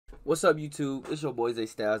What's up, YouTube? It's your boy Zay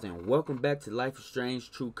Styles, and welcome back to Life is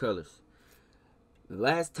Strange True Colors.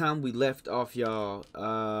 Last time we left off, y'all,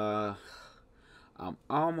 I'm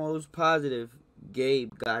almost positive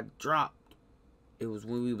Gabe got dropped. It was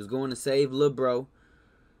when we was going to save Lil Bro.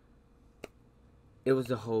 It was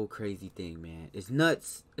the whole crazy thing, man. It's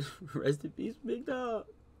nuts. Rest in peace, big dog.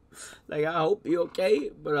 Like, I hope he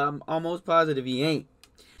okay, but I'm almost positive he ain't.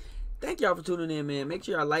 Thank y'all for tuning in, man. Make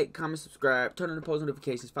sure y'all like, comment, subscribe, turn on the post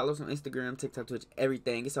notifications, follow us on Instagram, TikTok, Twitch,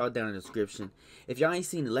 everything. It's all down in the description. If y'all ain't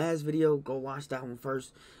seen the last video, go watch that one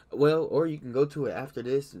first. Well, or you can go to it after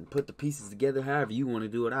this and put the pieces together however you want to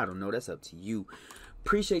do it. I don't know. That's up to you.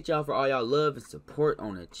 Appreciate y'all for all y'all love and support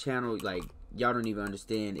on the channel. Like, y'all don't even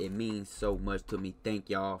understand. It means so much to me. Thank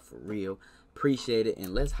y'all for real. Appreciate it.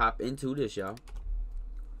 And let's hop into this, y'all.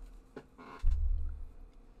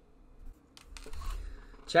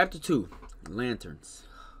 Chapter 2, Lanterns.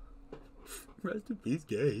 Rest in peace,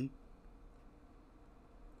 Gabe.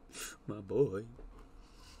 My boy.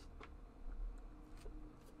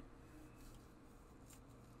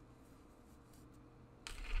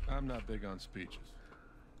 I'm not big on speeches.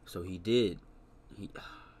 So he did.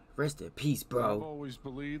 Rest in peace, bro. I've always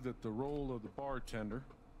believed that the role of the bartender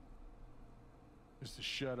is to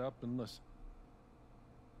shut up and listen.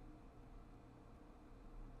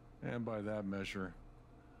 And by that measure,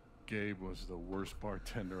 Gabe was the worst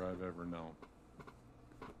bartender I've ever known.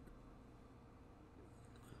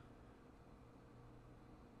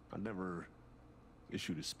 I never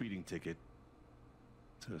issued a speeding ticket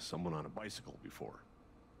to someone on a bicycle before,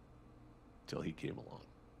 till he came along.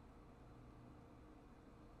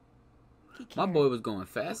 My boy was going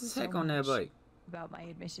fast as heck on that bike. About my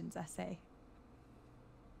admissions essay.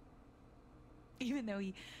 Even though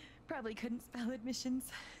he probably couldn't spell admissions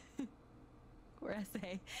or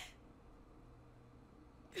essay.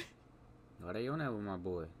 Why they on that with my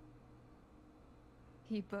boy?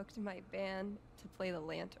 He booked my band to play the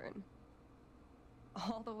lantern.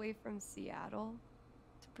 All the way from Seattle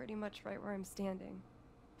to pretty much right where I'm standing.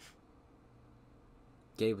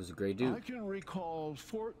 Gabe was a great dude. I can recall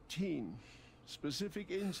 14 specific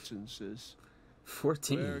instances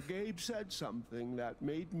 14. where Gabe said something that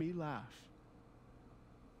made me laugh.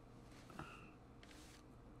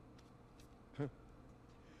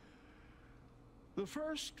 The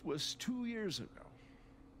first was 2 years ago.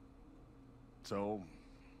 So,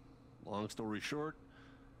 long story short,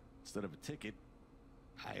 instead of a ticket,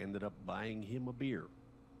 I ended up buying him a beer.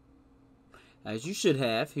 As you should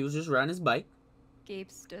have. He was just riding his bike.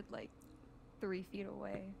 Gabe stood like 3 feet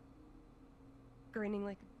away, grinning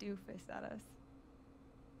like a doofus at us.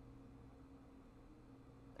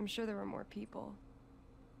 I'm sure there were more people,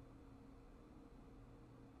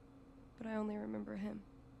 but I only remember him.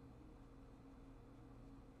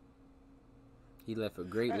 He left a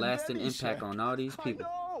great lasting impact on all these people. I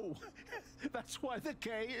know! That's why the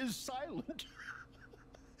K is silent.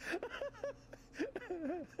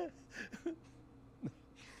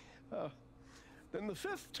 Then the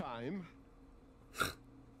 5th time...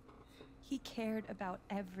 He cared about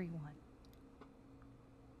everyone.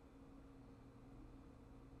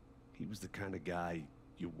 He was the kind of guy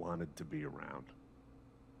you wanted to be around.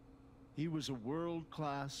 He was a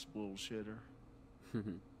world-class bullshitter.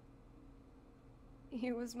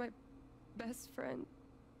 He was my best friend.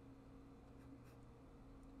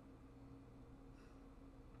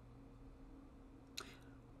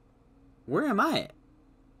 Where am I at?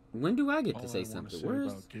 When do I get All to say I something? Where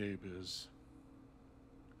Where's about Gabe is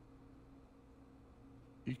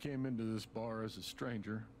he came into this bar as a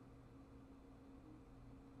stranger,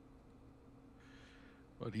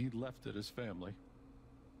 but he left it as family.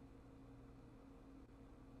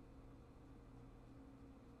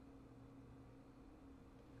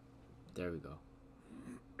 There we go.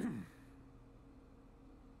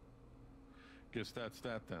 Guess that's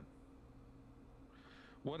that then.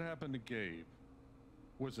 What happened to Gabe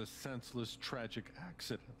was a senseless, tragic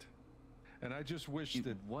accident. And I just wish that...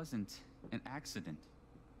 It wasn't an accident.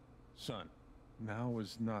 Son, now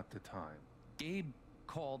is not the time. Gabe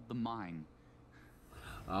called the mine.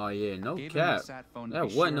 Oh yeah, no Gave him a cap. sat phone to That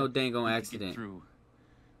be wasn't sure no dang on he could get accident. through.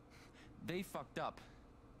 They fucked up.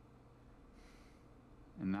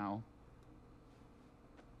 And now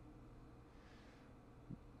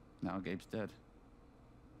Gabe's dead.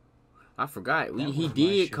 I forgot. That He was my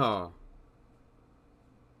did shift. call.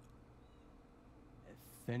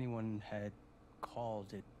 If anyone had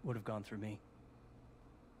called, it would have gone through me.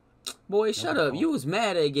 Boy, shut up. You was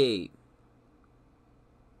mad at Gabe.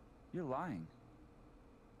 You're lying.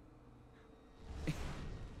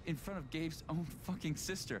 In front of Gabe's own fucking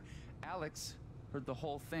sister. Alex heard the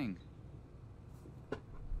whole thing.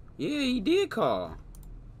 Yeah, he did call.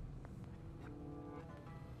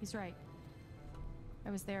 He's right.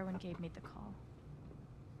 I was there when Gabe made the call.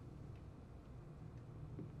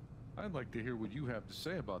 I'd like to hear what you have to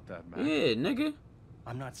say about that, Mac. Yeah, nigga.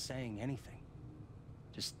 I'm not saying anything.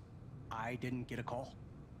 Just, I didn't get a call.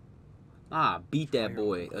 Ah, beat that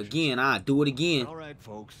boy. Again, I do it again. All right,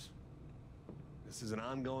 folks. This is an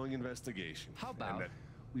ongoing investigation. How and about that-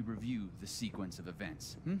 we review the sequence of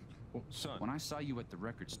events? Hmm? Well, son, When I saw you at the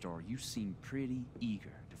record store, you seemed pretty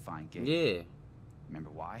eager to find Gabe. Yeah.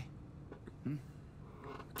 Remember why?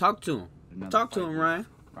 Talk to him. Another Talk to fight him, with Ryan.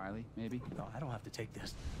 Riley, maybe? No, I don't have to take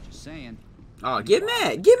this. Just saying. Oh, get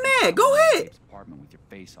mad. Get mad. Go ahead. Gabe's apartment with your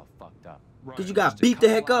face all fucked up. Because you got Just a beat the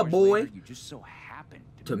couple heck up, hours boy. later, you just so happened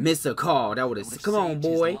To miss a call. That would have... Come on, saved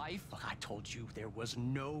his boy. life. Look, I told you there was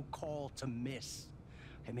no call to miss.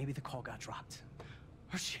 And maybe the call got dropped.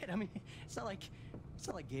 Or shit, I mean, it's not like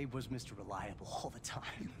Gabe was Mr. Reliable all the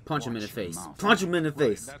time. Punch him in the Watch your face. mouth. Punch him in the Ryan,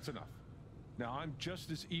 face. that's enough. Now, I'm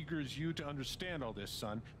just as eager as you to understand all this,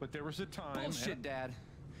 son, but there was a time... Bullshit, Dad.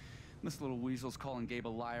 This little weasel's calling Gabe a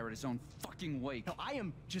liar at his own fucking wake. No, I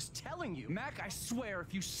am just telling you. Mac, I swear,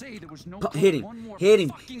 if you say there was no Hit him. one more Hit him.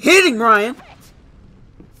 fucking Hit him, Ryan.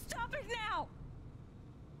 Stop it now!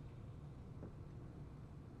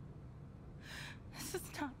 This is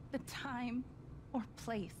not the time or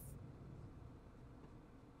place.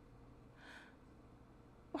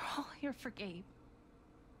 We're all here for Gabe.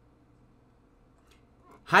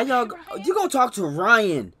 How y'all... Ryan? You gonna talk to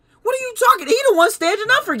Ryan? What are you talking? He the one standing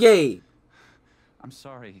up for Gabe. I'm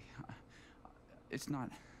sorry. It's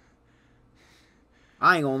not.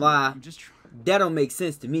 I ain't gonna lie. I'm just trying. That don't make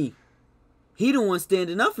sense to me. He the one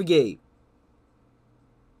standing up for Gabe.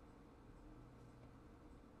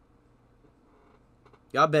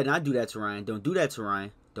 Y'all better not do that to Ryan. Don't do that to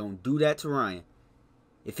Ryan. Don't do that to Ryan.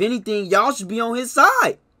 If anything, y'all should be on his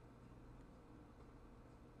side.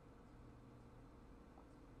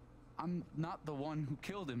 I'm not the one who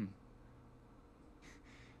killed him.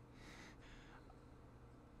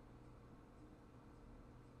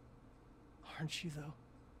 Aren't you, though?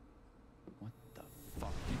 What the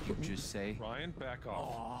fuck did you just say? Ryan, back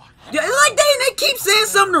off. Yeah, like they keep saying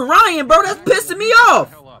something to Ryan, bro. That's pissing me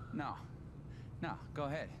off. Hell up. No. No, go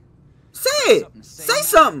ahead. Say it. Something to say, Say man.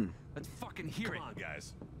 something. Let's fucking hear Come it. on,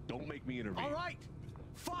 guys. Don't make me intervene. All right,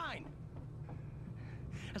 fine.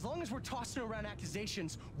 As long as we're tossing around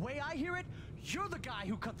accusations, way I hear it, you're the guy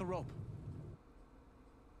who cut the rope.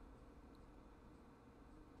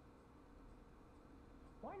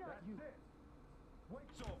 Why not you?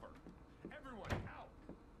 Wake's over. Everyone out.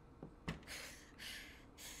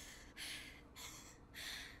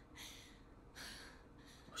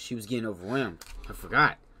 She was getting overwhelmed. I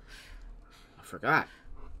forgot.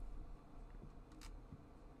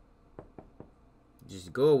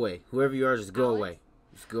 Just go away. Whoever you are, just go away.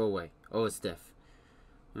 Just go away. Oh, it's Steph.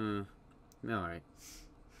 Alright.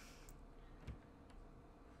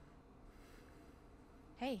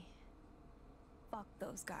 Hey. Fuck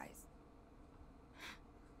those guys.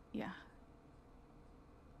 Yeah.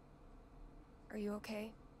 Are you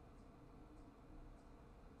okay?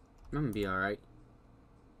 I'm gonna be alright.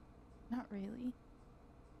 Not really.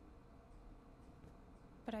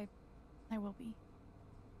 But I will be.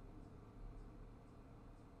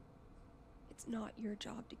 It's not your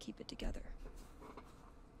job to keep it together.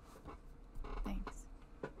 Thanks.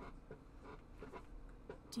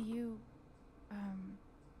 Do you,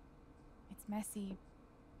 it's messy,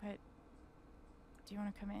 but do you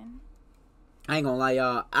want to come in? I ain't gonna lie,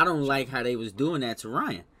 y'all. I don't like how they was doing that to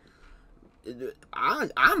Ryan.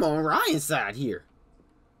 I'm on Ryan's side here.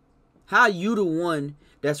 How you the one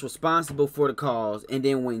that's responsible for the calls, and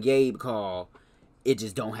then when Gabe call, it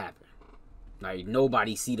just don't happen. Like,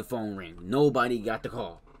 nobody see the phone ring. Nobody got the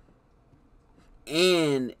call.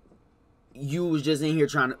 And you was just in here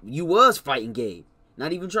trying to... You was fighting Gabe.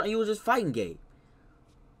 Not even trying... You was just fighting Gabe.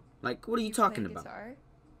 Like, what are you talking play about? guitar?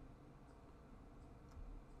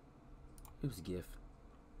 It was a gift.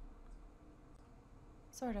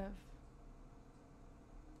 Sort of.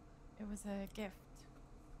 It was a gift.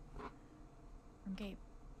 From Gabe.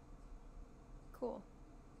 Cool.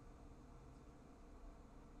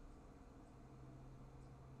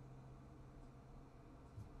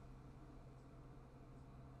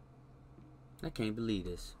 I can't believe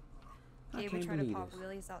this. I Gabe would can't try to believe pop this.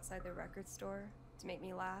 wheelies outside the record store to make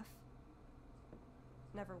me laugh.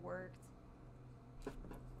 Never worked.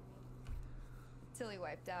 Till he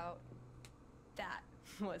wiped out. That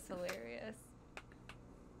was hilarious.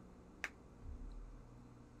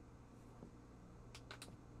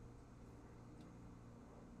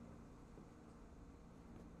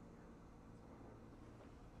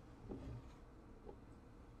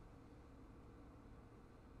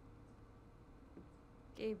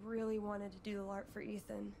 Gabe really wanted to do the LARP for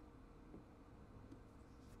Ethan.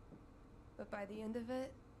 But by the end of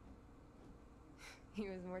it, he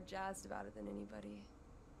was more jazzed about it than anybody.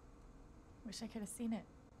 Wish I could have seen it.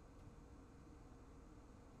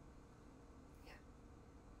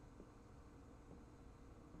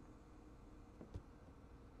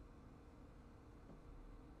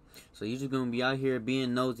 So you're just gonna be out here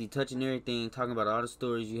being nosy, touching everything, talking about all the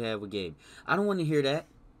stories you have with Gabe. I don't want to hear that.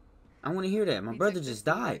 I want to hear that. My brother just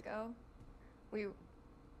died. I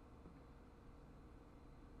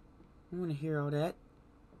want to hear all that.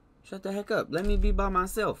 Shut the heck up. Let me be by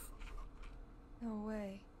myself. No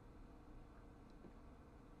way.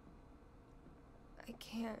 I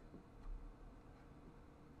can't.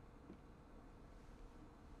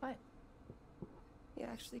 What? He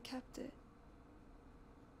actually kept it.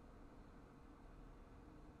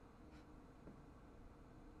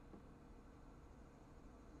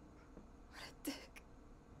 What a dick.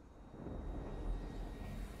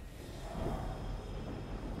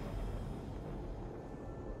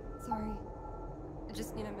 Sorry. I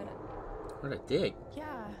just need a minute. What a dick.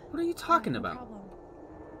 Yeah. What are you talking no about? Problem.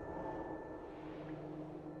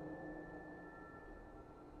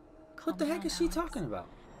 What the heck is she talking about?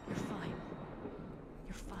 You're fine.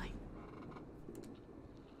 You're fine.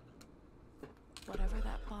 Whatever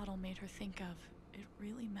that bottle made her think of, it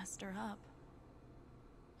really messed her up.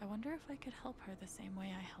 I wonder if I could help her the same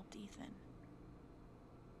way I helped Ethan.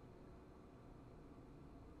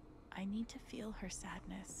 I need to feel her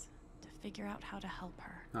sadness to figure out how to help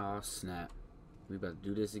her. Oh, snap. We about to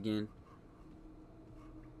do this again?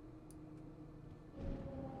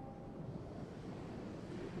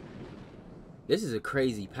 This is a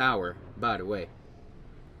crazy power, by the way.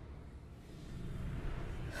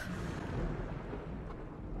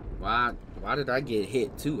 Why did I get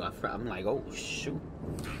hit too? I'm like, oh shoot.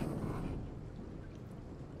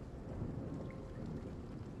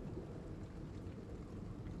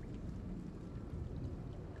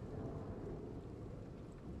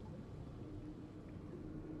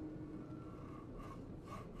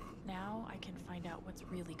 Now I can find out what's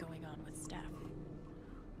really going on with Steph.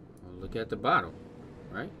 Well, look at the bottle,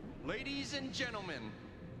 right? Ladies and gentlemen,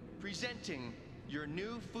 presenting your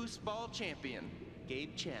new foosball champion,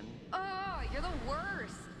 Gabe Chen. Oh, you're the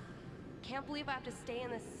worst. Can't believe I have to stay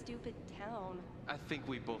in this stupid town. I think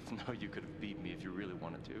we both know you could have beat me if you really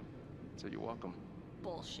wanted to. So you're welcome.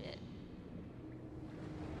 Bullshit.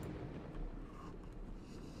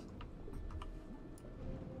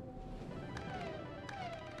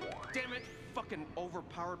 Damn it, fucking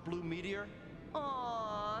overpowered blue meteor.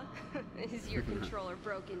 Aww. Is your controller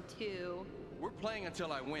broken too? We're playing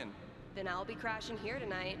until I win. Then I'll be crashing here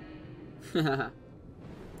tonight. I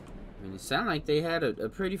mean, it sounded like they had a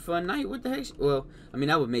pretty fun night. What the heck? Well, I mean,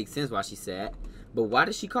 that would make sense why she's sad. But why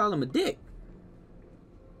did she call him a dick?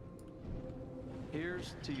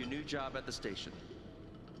 Here's to your new job at the station.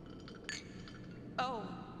 Oh,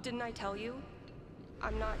 didn't I tell you?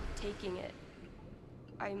 I'm not taking it.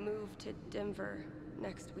 I move to Denver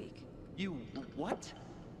next week. You what?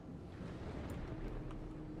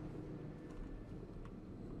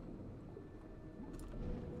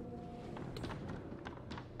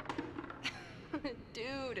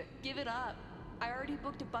 Dude, give it up. I already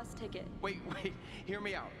booked a bus ticket. Wait, hear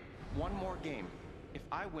me out. One more game. If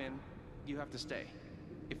I win, you have to stay.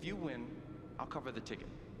 If you win, I'll cover the ticket.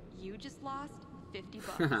 You just lost 50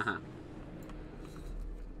 bucks.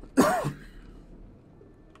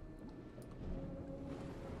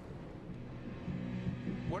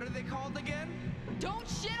 What are they called again? Don't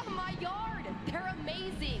shit on my yard! They're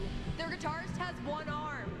amazing! Their guitarist has one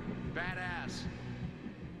arm. Badass.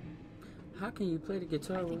 How can you play the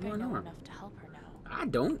guitar I with think I one know arm? enough to help her now. I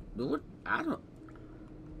don't. What? I don't.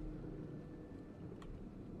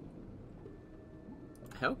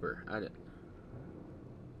 Help her.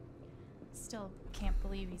 Still can't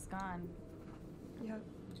believe he's gone. Yep.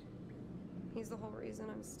 He's the whole reason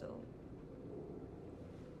I'm still...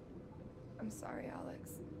 I'm sorry,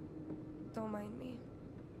 Alex. Don't mind me.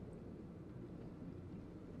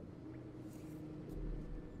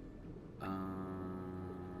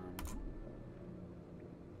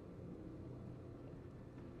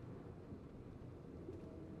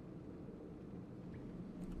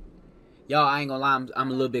 Y'all, I ain't gonna lie, I'm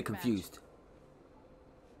a little bit confused.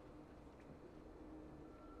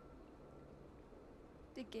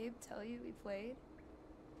 Did Gabe tell you we played?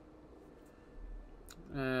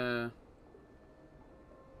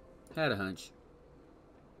 Had a hunch.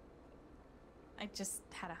 I just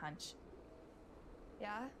had a hunch.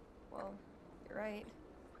 Yeah? Well, you're right.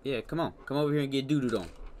 Yeah, come on. Come over here and get doo-dooed on.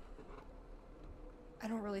 I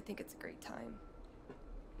don't really think it's a great time.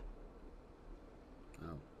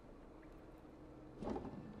 Oh.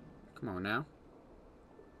 Come on now.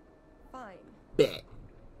 Fine. Bet.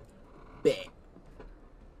 Bet.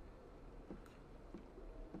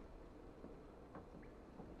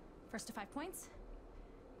 First to 5 points?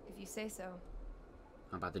 If you say so.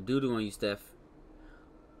 I'm about to doo-doo on you, Steph.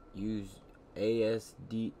 Use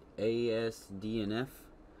ASDNF.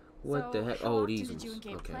 What the heck? How Oh, often these did ones. you and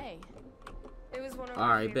Gabe Okay. play? It was one of All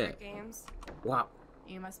our right, favorite bet. games. Wow.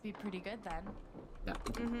 You must be pretty good then. Yeah.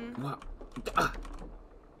 Mm-hmm. Wow. Ah.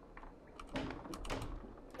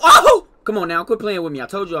 Oh! Come on now, quit playing with me. I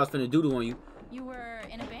told you I was finna doo-doo on you. You were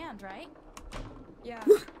in a band, right? Yeah.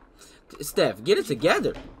 Steph, get it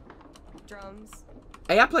together. Drums.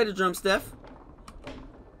 Hey, I play the drum, Steph.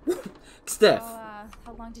 Steph.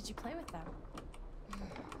 How long did you play with them?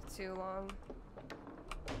 Too long.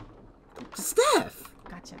 Steph.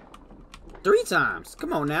 Gotcha. 3 times.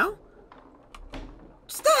 Come on now.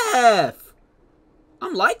 Steph.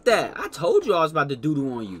 I'm like that. I told you I was about to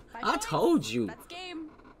doo-doo on you. 5 I points? told you. That's game.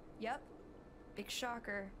 Yep. Big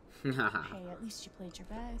shocker. Hey, at least you played your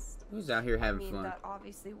best. Who's out here I having mean, fun? that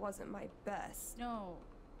obviously wasn't my best. No,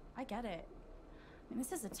 I get it. I mean,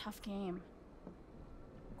 this is a tough game.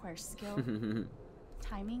 Requires skill,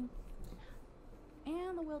 timing,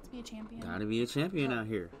 and the will to be a champion. Gotta be a champion out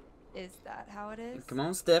here. Is that how it is? Come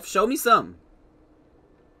on, Steph. Show me something.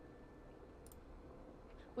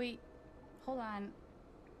 Wait, hold on.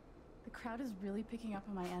 The crowd is really picking up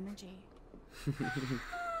on my energy. We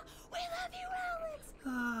love you, Alex!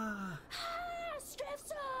 Ah. Steph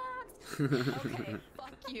sucks! Okay,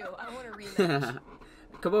 fuck you. I want a rematch.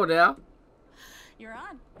 Come on now. You're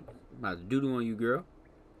on. I'm about to doo-doo on you, girl.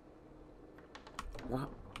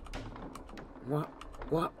 Wop. Wop.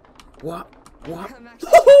 Wop. Wop. Wop. I'm actually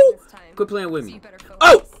Woohoo! trying this time, Quit playing with so me. you better focus.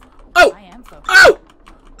 Oh! Oh! I am focused. Oh!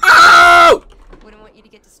 Oh! Wouldn't want you to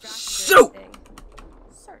get distracted Shoot! or anything.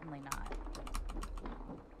 Certainly not.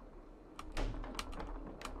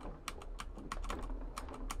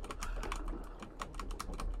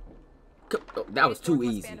 Oh, that was too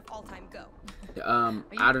Northwest easy. Band of all time, go. Are you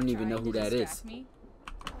I don't even know trying who to that distract is. me?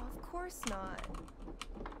 Oh, of course not.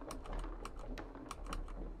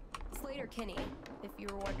 Slater Kinney, if you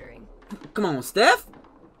were wondering. Come on, Steph.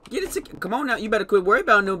 Get it together. Come on now. You better quit worrying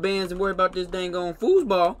about no bands and worry about this dang on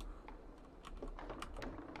foosball.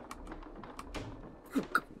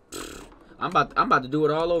 I'm about to do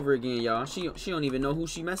it all over again, y'all. She don't even know who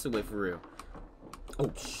she messing with for real.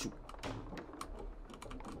 Oh shoot.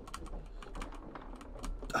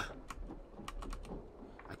 I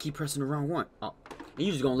keep pressing the wrong one. Oh, and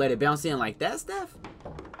you just gonna let it bounce in like that, Steph?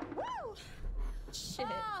 Woo! Shit.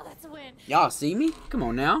 Oh, that's a win. Y'all see me? Come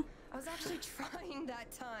on now. I was actually trying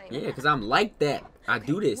that time. Yeah, because I'm like that. I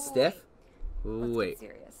do this, Wait. Steph. Let's Wait. get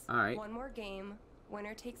serious. All right. One more game.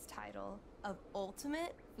 Winner takes title of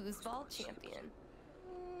Ultimate Foosball Champion.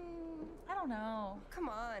 I don't know. Come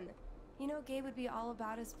on. You know Gabe would be all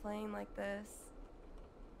about us playing like this.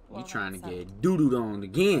 Well, You trying to that's get doo-dooed on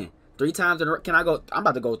again. 3 times in a row. Can I go? I'm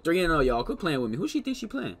about to go 3-0, y'all. Quit playing with me. Who she think she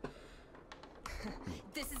playing?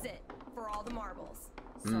 This is it for all the marbles.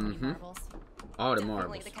 So many marbles. All the Definitely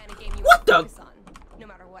marbles. the kind of game you What want to the? focus on, no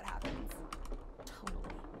matter what happens.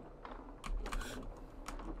 Totally.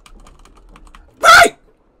 Right!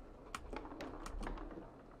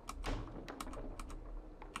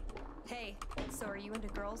 Hey, so are you into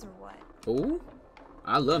girls or what? Oh,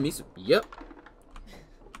 I love me some. Yep.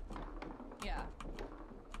 Yeah.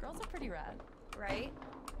 Girls are pretty rad. Right?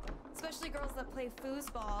 Especially girls that play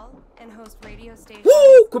foosball and host radio stations.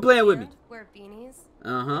 Woo! Quit playing with me. and wear beanies.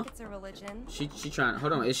 Uh-huh. Like it's a religion. She trying.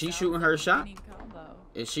 Hold on. Is she shooting her shot?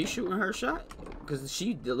 Is she shooting her shot? Because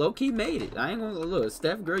she low key made it. I ain't gonna look.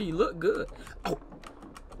 Steph, girl, you look good. Oh.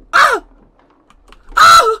 Ah!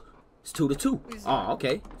 Ah! It's 2-2. Oh,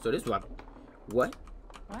 okay. So this is what? What?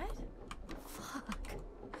 What? Fuck.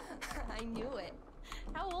 I knew it.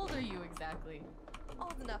 How old are you exactly?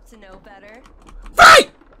 Old enough to know better. Right!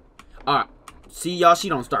 Alright. See, y'all, she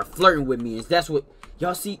don't start flirting with me. Is that's what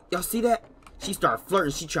y'all see? Y'all see that? She started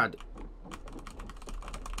flirting. She tried to.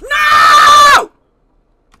 No!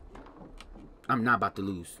 I'm not about to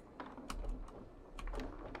lose.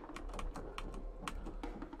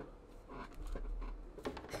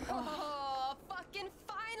 Oh, fucking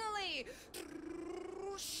finally!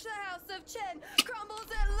 The House of Chen crumbles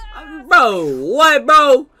at last! Bro, what,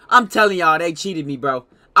 bro? I'm telling y'all, they cheated me, bro.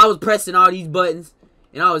 I was pressing all these buttons,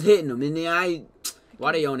 and I was hitting them, and then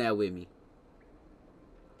why they on that with me?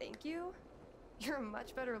 Thank you. You're a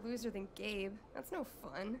much better loser than Gabe. That's no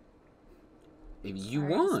fun. Maybe you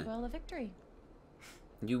Sorry to won. spoil the victory.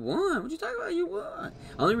 You won. What you talking about? You won.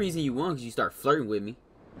 Only reason you won because you start flirting with me.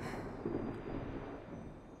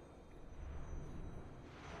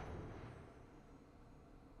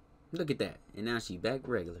 Look at that. And now she back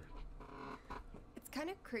regular. It's kind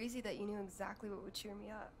of crazy that you knew exactly what would cheer me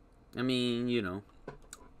up. I mean, you know.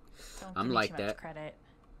 Don't I'm give me like too much that. credit.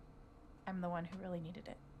 I'm the one who really needed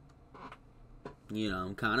it. You know,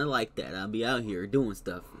 I'm kind of like that. I'll be out here doing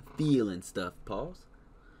stuff, feeling stuff. Pause.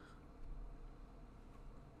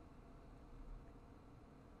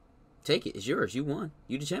 Take it. It's yours. You won.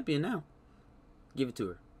 You the champion now. Give it to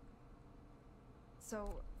her. So,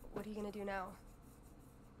 what are you gonna do now?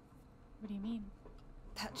 What do you mean?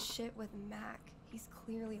 That shit with Mac. He's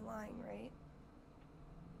clearly lying, right?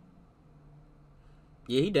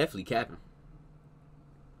 Yeah, he definitely capping.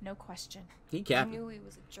 No question. He I capping. knew he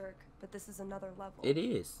was a jerk, but this is another level. It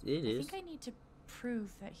is. It I is. think I need to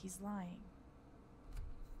prove that he's lying.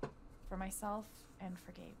 For myself and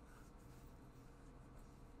for Gabe.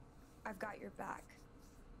 I've got your back.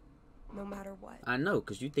 No matter what. I know,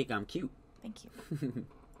 because you think I'm cute. Thank you.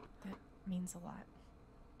 That means a lot.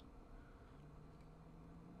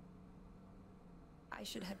 I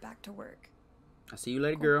should head back to work. I see you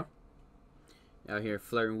later, girl. Out here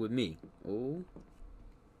flirting with me. Oh.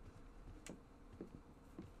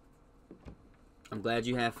 I'm glad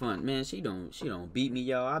you had fun. Man, she don't beat me,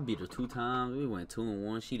 y'all. I beat her 2 times. We went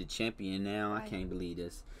 2-1. She the champion now. I can't believe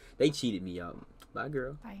this. They cheated me, y'all. Bye,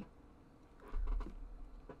 girl. Bye.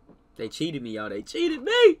 They cheated me, y'all. They cheated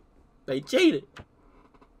me. They cheated.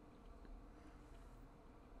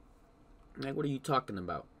 Like, what are you talking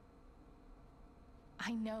about?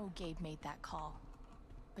 I know Gabe made that call.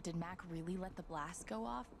 But did Mac really let the blast go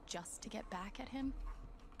off just to get back at him?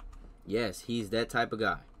 Yes, he's that type of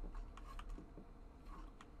guy.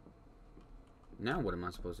 Now what am I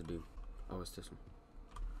supposed to do? Oh, it's this one.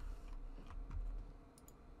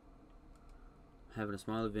 Having a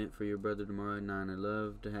small event for your brother tomorrow at 9. I'd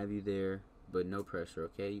love to have you there, but no pressure,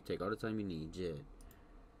 okay? You take all the time you need, Jed.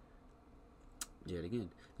 Jed again.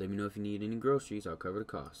 Let me know if you need any groceries. I'll cover the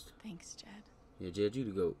cost. Thanks, Jed. Yeah, Jed, you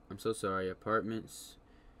to go. I'm so sorry. Apartments,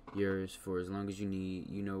 yours for as long as you need.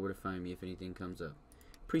 You know where to find me if anything comes up.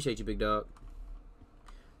 Appreciate you, big dog.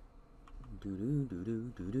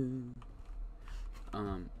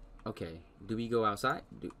 Okay. Do we go outside?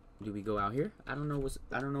 Do we go out here? I don't know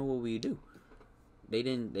what we do. They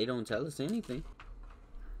don't tell us anything.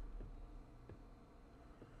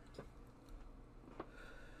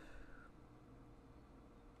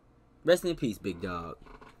 Rest in peace, big dog.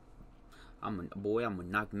 I'm gonna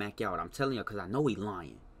knock Mac out. I'm telling you, cause I know he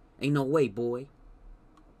lying. Ain't no way, boy.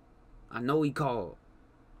 I know he called.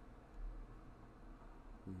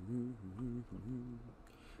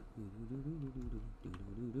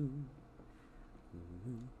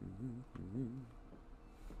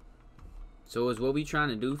 So is what we trying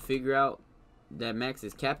to do figure out that Max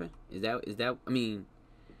is capping? Is that I mean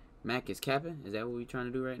Mac is capping? Is that what we trying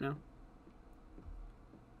to do right now?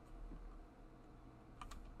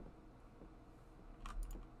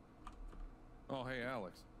 Oh, hey,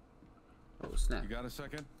 Alex. Oh, snap. You got a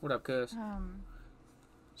second? What up, cuz?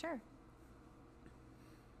 Sure.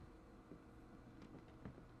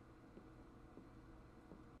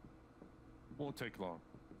 Won't take long.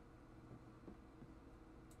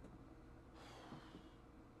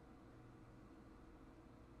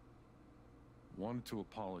 Wanted to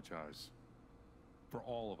apologize for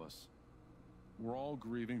all of us. We're all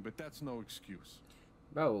grieving, but that's no excuse.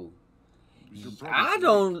 Bro, It was your I brother's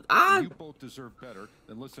don't. rape, I. and you both deserve better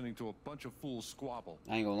than listening to a bunch of fools squabble.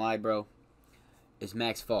 I ain't gonna lie, bro. It's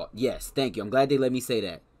Mac's fault. Yes, thank you. I'm glad they let me say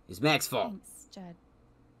that. It's Mac's fault. Thanks, Jed.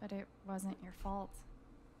 But it wasn't your fault.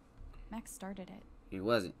 Max started it. It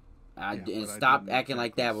wasn't. I Yeah, didn't but I stop didn't acting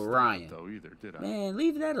like that exactly with stop Ryan. it, though, either, did I? Man,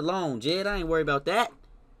 leave that alone, Jed. I ain't worried about that.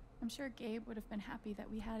 I'm sure Gabe would have been happy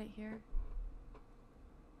that we had it here.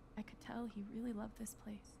 I could tell he really loved this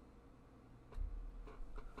place.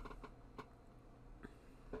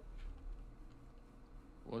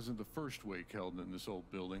 Wasn't the first wake held in this old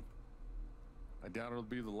building. I doubt it'll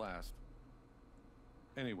be the last.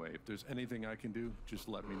 Anyway, if there's anything I can do, just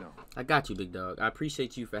let me know. I got you, big dog. I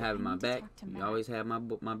appreciate you for having my need to back. talk to You Mac. always have my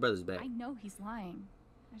brother's back. I know he's lying.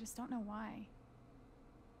 I just don't know why.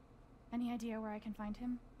 Any idea where I can find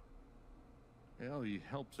him? Well, he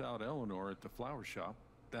helps out Eleanor at the flower shop.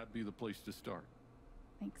 That'd be the place to start.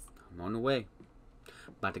 Thanks. I'm on the way.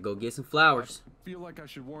 About to go get some flowers. I feel like I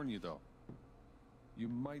should warn you, though. You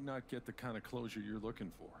might not get the kind of closure you're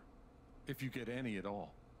looking for. If you get any at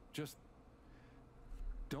all. Just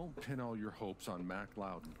don't pin all your hopes on Mac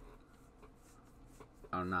Loudon.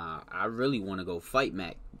 Oh, nah. I really want to go fight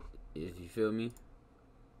Mac. If you feel me.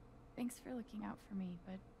 Thanks for looking out for me,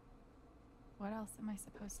 but what else am I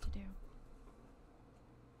supposed to do?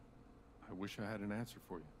 I wish I had an answer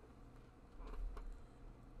for you.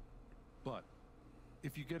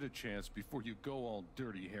 if you get a chance before you go all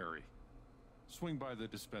dirty Harry, swing by the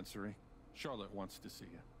dispensary. Charlotte wants to see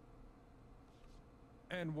you.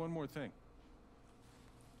 And one more thing.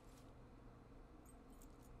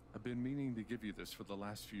 I've been meaning to give you this for the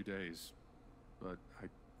last few days, but I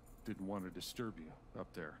didn't want to disturb you up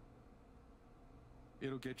there.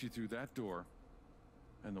 It'll get you through that door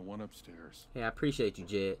and the one upstairs. Hey, I appreciate you,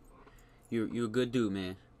 Jed. You're a good dude,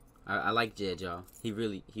 man. I like Jed, y'all. He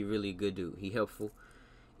really a good dude. He helpful.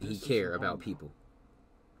 He care about people.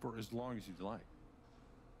 For as long as you'd like.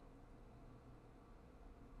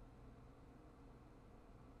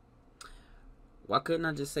 Why couldn't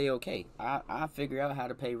I just say okay? I figure out how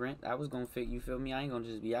to pay rent. I was gonna you feel me? I ain't gonna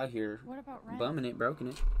just be out here What about rent? bumming it, broken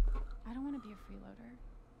it. I don't want to be a freeloader.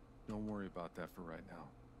 Don't worry about that for right now.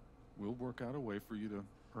 We'll work out a way for you to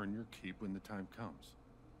earn your keep when the time comes.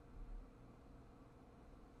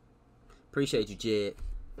 Appreciate you, Jed.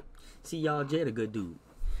 See, y'all, Jed a good dude.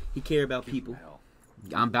 He care about Give him people. hell.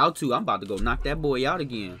 I'm about to go knock that boy out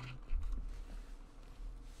again.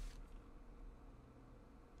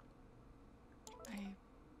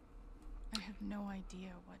 I have no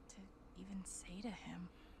idea what to even say to him.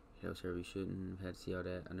 Hell, sir, we shouldn't have had to see all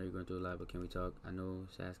that. I know you're going through a lot, but can we talk? I know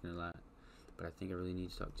it's asking a lot, but I think I really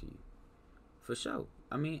need to talk to you. For sure.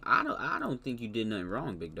 I mean, I don't think you did nothing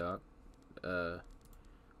wrong, big dog.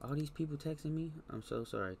 All these people texting me. I'm so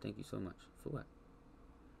sorry. Thank you so much. For what?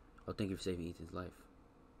 Oh, thank you for saving Ethan's life.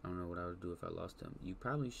 I don't know what I would do if I lost him. You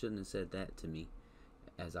probably shouldn't have said that to me,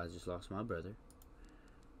 as I just lost my brother.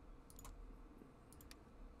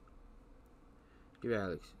 Dear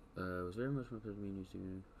Alex, was very much my pleasure meeting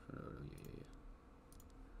you. Yeah.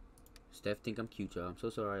 Steph think I'm cute, y'all. I'm so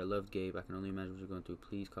sorry. I love Gabe. I can only imagine what you're going through.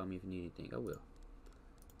 Please call me if you need anything. I will.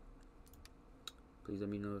 Please let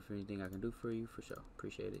me know if there's anything I can do for you. For sure.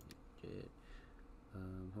 Appreciate it, Jed.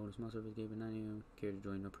 Hold a small service, Gabe at 9 a.m. Care to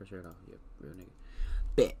join? No pressure at all. Yep, real nigga.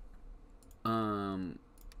 Bet.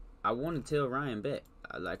 I want to tell Ryan bet.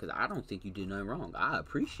 Cause I don't think you did nothing wrong. I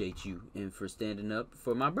appreciate you and for standing up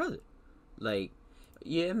for my brother. Like,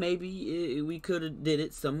 yeah, maybe we could have did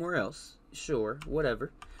it somewhere else. Sure,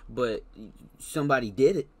 whatever. But somebody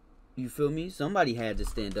did it. You feel me? Somebody had to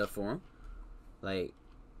stand up for him. Like,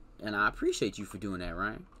 and I appreciate you for doing that,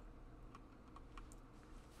 Ryan.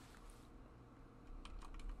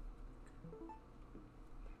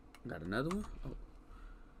 Got another one? Oh.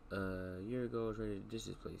 A year ago, I was ready to ditch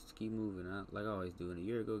this place. Keep moving, like I always do. And a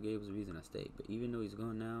year ago, Gabe was the reason I stayed. But even though he's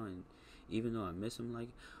gone now, and even though I miss him, like,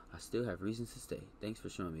 I still have reasons to stay. Thanks for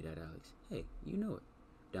showing me that, Alex. Hey, you know it.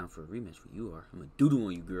 Down for a rematch with you are. I'm a doodle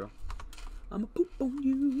on you, girl. I'm a poop on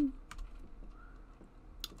you.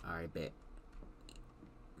 Alright, bet.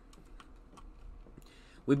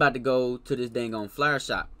 We about to go to this dang on flower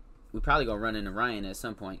shop. We probably gonna run into Ryan at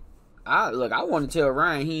some point. I want to tell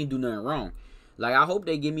Ryan he ain't do nothing wrong. Like, I hope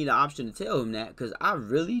they give me the option to tell him that, because I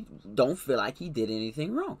really don't feel like he did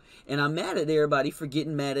anything wrong. And I'm mad at everybody for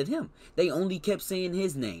getting mad at him. They only kept saying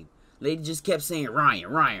his name. They just kept saying Ryan,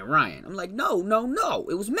 Ryan, Ryan. I'm like, no.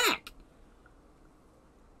 It was Mac.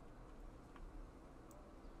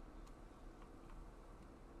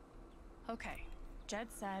 Okay, Jed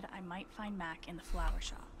said I might find Mac in the flower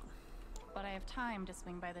shop. But I have time to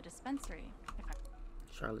swing by the dispensary if I...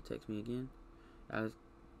 Charlotte texts me again. Alex,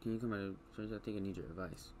 can you come out? I think I need your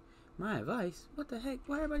advice. My advice? What the heck?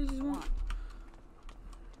 Why everybody just want?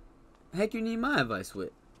 Heck, you need my advice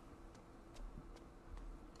with?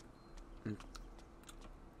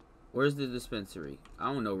 Where's the dispensary?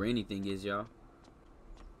 I don't know where anything is, y'all.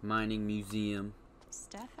 Mining museum.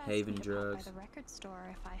 Steph asked Haven me to drugs. pop by the record store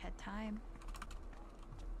if I had time.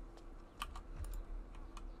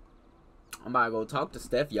 I'm about to go talk to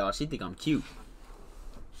Steph, y'all. She think I'm cute.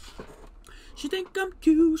 She think I'm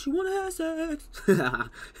cute. She wanna have sex.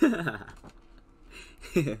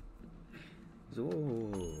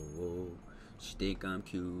 Oh, she think I'm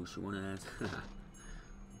cute. She wanna have sex.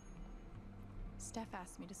 Steph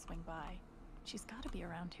asked me to swing by. She's got to be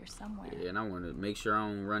around here somewhere. Yeah, and I want to make sure I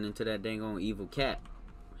don't run into that dang on evil cat.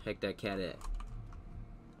 Heck that cat at.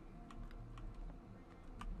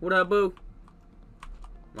 What up, boo?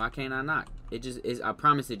 Why can't I knock? It just is. I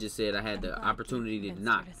promise it just said I had the opportunity to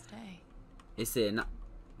knock. It said knock.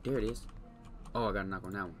 There it is. Oh, I gotta knock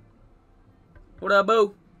on that one. What up,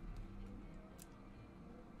 boo?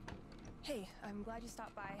 Hey, I'm glad you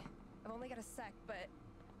stopped by. I've only got a sec, but...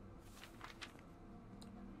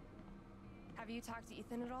 Have you talked to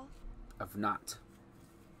Ethan at all? I've not.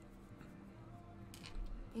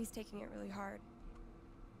 He's taking it really hard.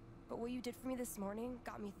 But what you did for me this morning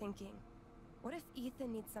got me thinking. What if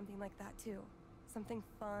Ethan needs something like that too? Something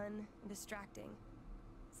fun and distracting.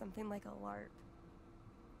 Something like a LARP.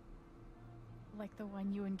 Like the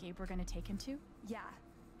one you and Gabe were gonna take him to? Yeah,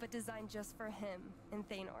 but designed just for him and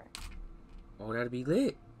Thanor. Oh, that'd be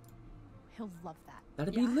lit. He'll love that.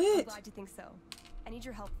 That'd Yeah, be lit. I'm glad you think so. I need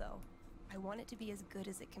your help, though. I want it to be as good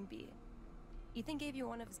as it can be. Ethan gave you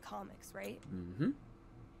one of his comics, right? Mm-hmm.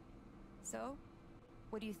 So,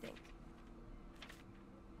 what do you think?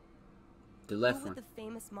 The left Who one. would the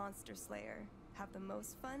famous monster slayer have the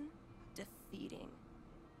most fun defeating?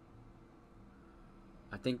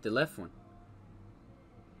 I think the left one.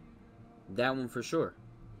 That one for sure.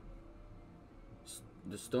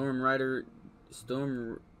 The Storm Rider.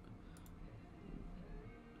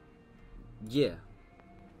 Yeah.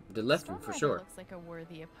 The left one for Stormrider sure. Looks like a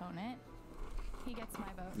worthy opponent. He gets my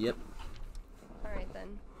vote. Yep. All right,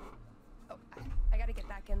 then. Oh, I gotta get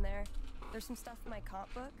back in there. There's some stuff in my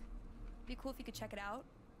comp book. Be cool if you could check it out.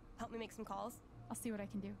 Help me make some calls. I'll see what I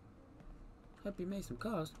can do. Help you make some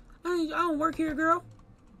calls. I don't work here, girl.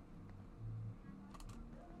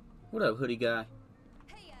 What up, hoodie guy?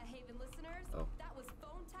 Hey, Haven listeners. Oh. That was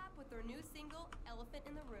Phone Tap with their new single, Elephant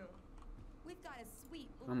in the Room. We've got a sweet...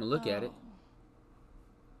 I'm gonna look at it.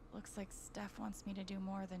 Looks like Steph wants me to do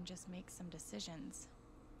more than just make some decisions.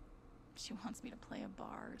 She wants me to play a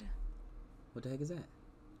bard. What the heck is that?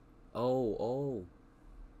 Oh.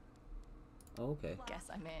 Okay. Guess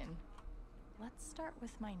I'm in. Let's start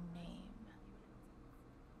with my name.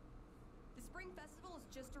 The Spring Festival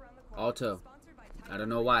is just around the corner. Alto. Sponsored by I don't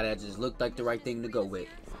know why that just looked like the right thing to go with.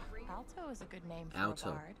 Alto is a good name for Alto.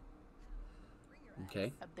 a bard.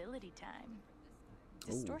 Okay. Ability time.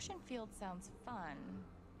 Ooh. Distortion field sounds fun,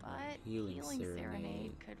 but Healing Serenade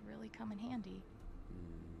Serenade. could really come in handy.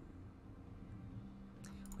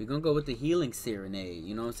 We're gonna go with the Healing Serenade.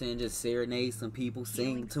 You know what I'm saying? Just serenade some people, sing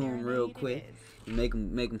Healing to them real Serenade it quick, is.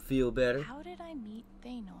 and make them feel better. How did I meet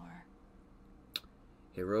Thanor?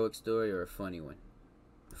 Heroic story or a funny one?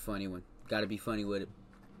 A funny one. Gotta be funny with it.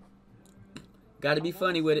 Gotta be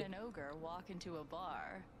funny with it. An ogre walk into a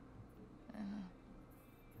bar.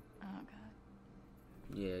 Oh god.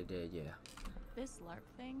 Yeah. This LARP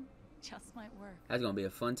thing just might work. That's gonna be a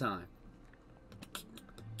fun time.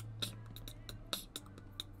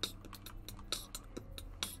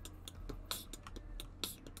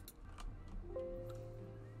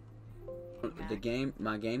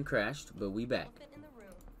 My game crashed, but we back. Elephant in the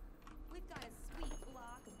Room. We've got a sweet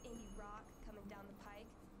block of indie rock coming down the pike,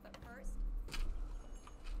 but first...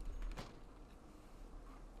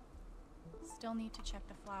 Still need to check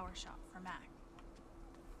the flower shop for Mac.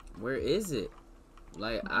 Where is it?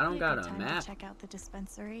 Like, I don't got a time map. to check out the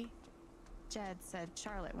dispensary. Jed said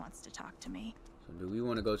Charlotte wants to talk to me. So do we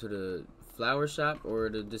want to go to the flower shop or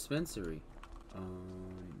the dispensary?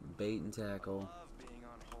 Bait and tackle.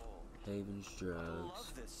 Haven's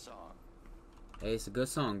drugs. Hey, it's a good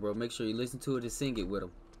song, bro. Make sure you listen to it and sing it with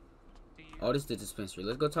them. Oh, this is the dispensary.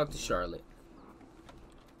 Let's go talk to Charlotte.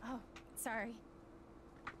 Oh, sorry.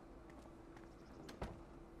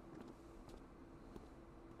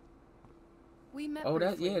 We met. Oh,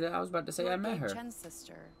 that briefly. I was about to say I met her. Jen's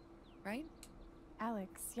sister, right?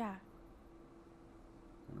 Alex, yeah.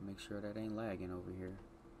 Want to make sure that ain't lagging over here.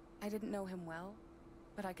 I didn't know him well,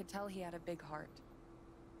 but I could tell he had a big heart.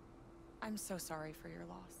 I'm so sorry for your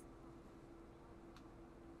loss.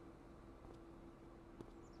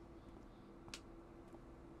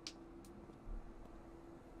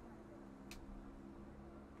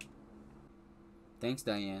 Thanks,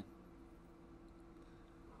 Diane.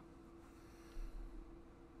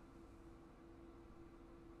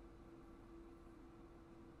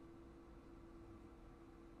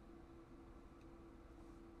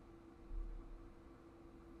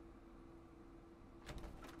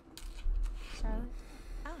 Charlotte?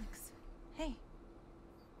 Alex, hey.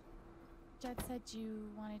 Jed said you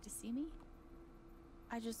wanted to see me?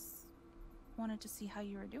 I just wanted to see how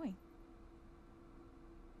you were doing.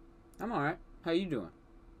 I'm alright. How you doing?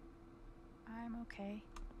 I'm okay.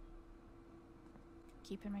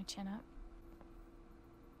 Keeping my chin up.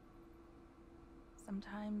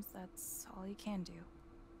 Sometimes that's all you can do.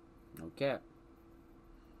 No cap.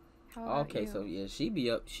 How about Okay, you? so yeah, she be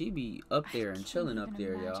up there and chilling up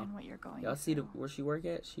there, y'all. What you're going Y'all see through. where she work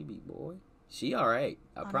at? She be boy. She alright.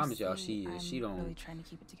 I promise y'all she Honestly, is. She I'm don't. really trying to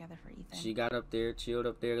keep it together for Ethan. She got up there, chilled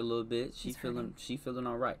up there a little bit. He's hurting. She feeling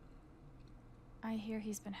alright. I hear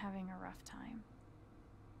he's been having a rough time.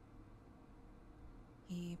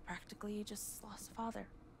 He practically just lost a father.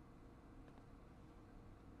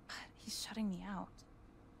 But he's shutting me out.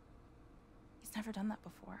 He's never done that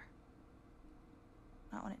before.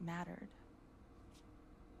 Not when it mattered.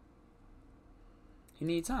 He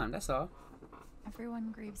need time, that's all.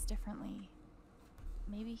 Everyone grieves differently.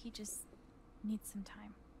 Maybe he just needs some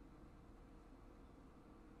time.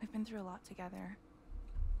 been through a lot together.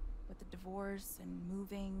 With the divorce and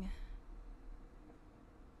moving.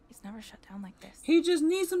 He's never shut down like this. He just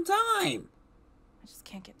needs some time. I just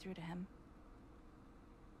can't get through to him.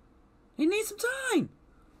 He needs some time.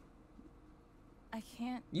 I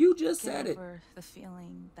can't You just get said it. over the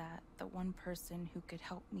feeling that the one person who could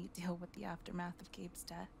help me deal with the aftermath of Gabe's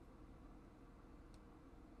death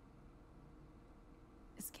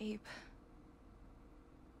is Gabe.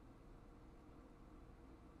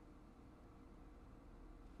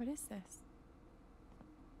 What is this?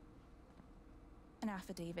 An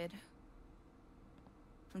affidavit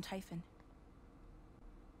from Typhon.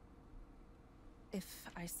 If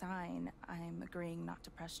I sign, I'm agreeing not to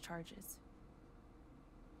press charges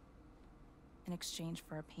in exchange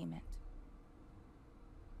for a payment.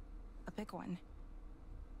 A big one.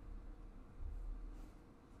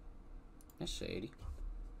 That's shady.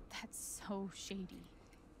 That's so shady.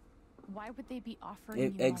 Why would they be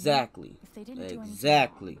offering you Exactly. money if they didn't do anything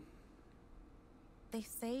Exactly. wrong? They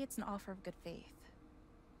say it's an offer of good faith.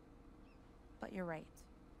 But you're right.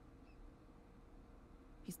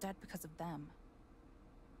 He's dead because of them.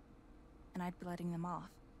 And I'd be letting them off.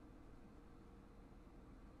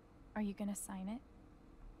 Are you gonna sign it?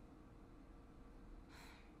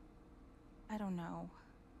 I don't know.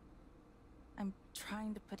 I'm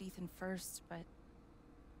trying to put Ethan first, but...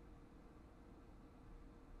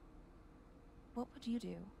 What would you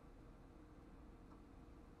do?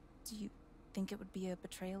 Do you think it would be a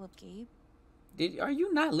betrayal of Gabe? Are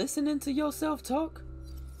you not listening to yourself talk?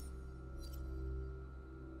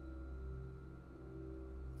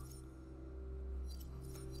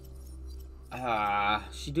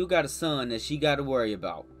 She do got a son that she got to worry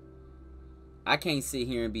about. I can't sit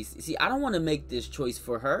here and be... See, I don't want to make this choice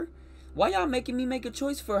for her. Why y'all making me make a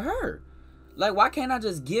choice for her? Like, why can't I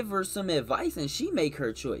just give her some advice and she make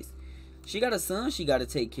her choice? She got a son she got to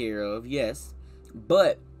take care of, yes.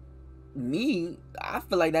 But me, I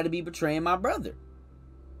feel like that'd be betraying my brother.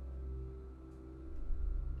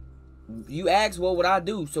 You asked what would I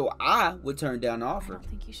do, so I would turn down the offer. I don't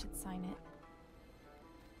think you should sign it.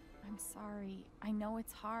 I'm sorry. I know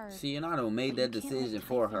it's hard. See, and I done made that decision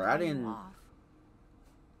for her. I didn't...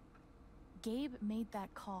 Gabe made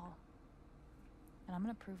that call. And I'm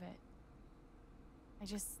gonna prove it.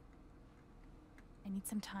 I need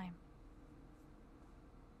some time.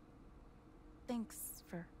 Thanks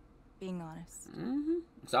for being honest.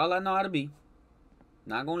 That's all I know how to be.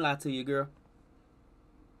 Not gonna lie to you, girl.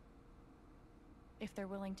 If they're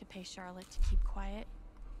willing to pay Charlotte to keep quiet,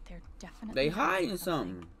 they're definitely... They hiding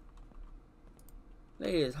something.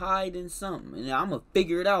 They is hiding something. And I'm gonna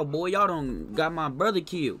figure it out, boy. Y'all done got my brother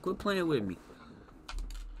killed. Quit playing with me.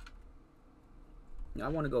 I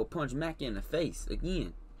want to go punch Mac in the face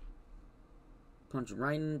again. Punch him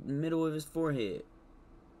right in the middle of his forehead.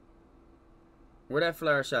 Where that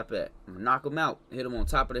flower shop at? I'm gonna knock him out. Hit him on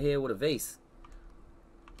top of the head with a vase.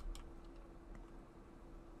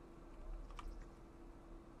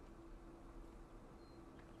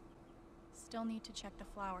 Still need to check the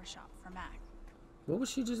flower shop for Mac. What was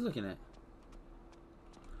she just looking at?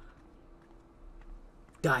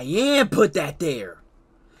 Diane put that there.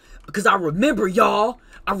 Because I remember, y'all.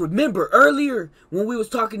 I remember earlier when we was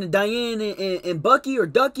talking to Diane and Bucky or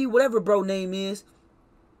Ducky, whatever bro name is.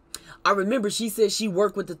 I remember she said she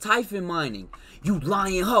worked with the Typhon mining. You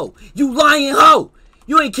lying hoe. You lying hoe.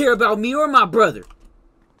 You ain't care about me or my brother.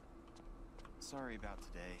 Sorry about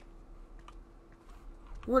today.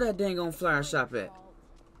 Where that dang on flower shop at?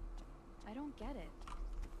 I don't get it.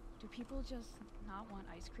 Do people just not want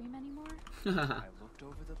ice cream anymore? I looked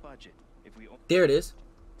over the budget. If we There it is.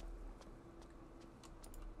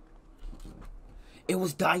 It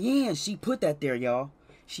was Diane. She put that there, y'all.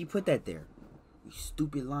 She put that there. You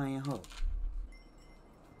stupid lying hoe.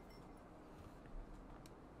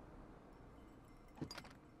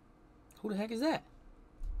 Who the heck is that?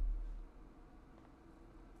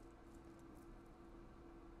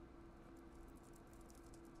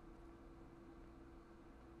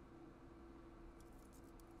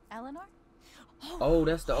 Eleanor? Oh,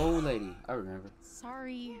 that's the old lady. I remember.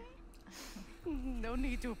 Sorry. No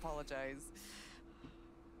need to apologize.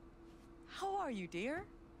 How are you, dear?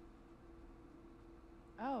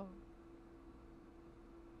 Oh.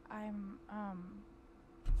 I'm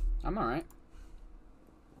alright.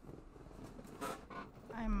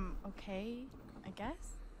 I'm okay, I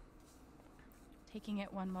guess. Taking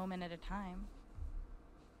it one moment at a time.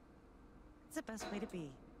 It's the best way to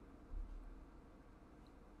be.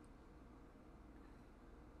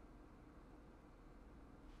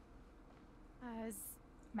 Is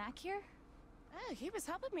Mac here? He was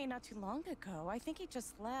helping me not too long ago. I think he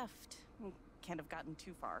just left. can't have gotten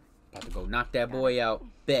too far. About to go knock that boy out.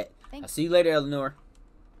 Bet. Thanks. I'll see you later, Eleanor.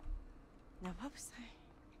 Now, what was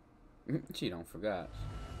I? She don't forgot.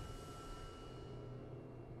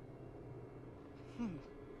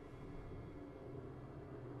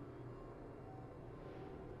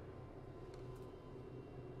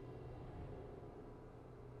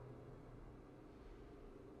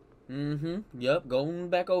 Yep, going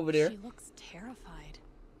back over there. She looks terrified.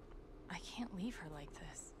 I can't leave her like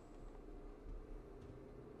this.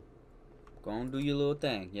 Go on, do your little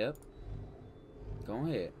thing. Yep. Go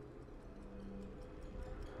ahead.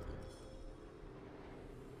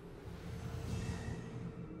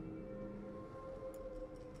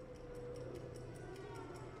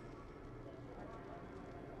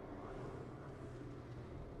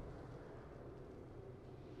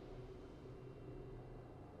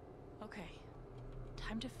 Okay,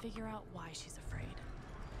 time to figure out why she's afraid.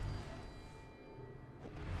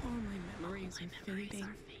 All my memories are fading.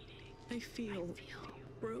 I feel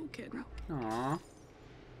broken. Aww.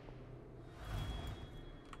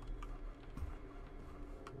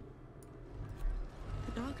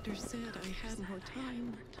 The doctor said I had more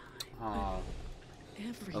time. Aww.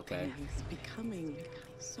 Everything Okay. is becoming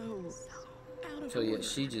so out of So yeah, order.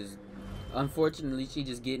 she just, unfortunately, she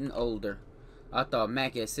just getting older. I thought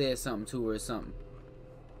Mac had said something to her or something.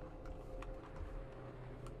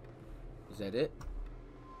 Is that it?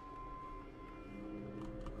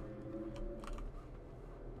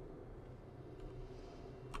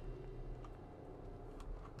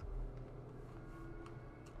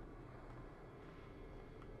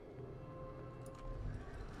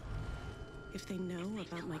 If they know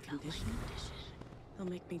about my condition, they'll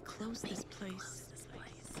make me close this place.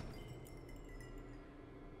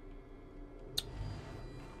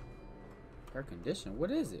 Her condition?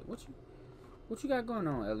 What is it? What you got going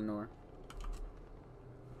on, Eleanor?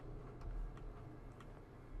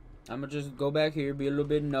 I'ma just go back here, be a little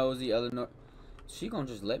bit nosy, Eleanor. She gonna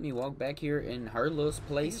just let me walk back here in her little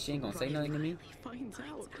place? She ain't gonna say nothing to me? Finds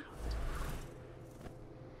out.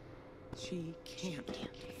 She can't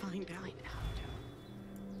find out.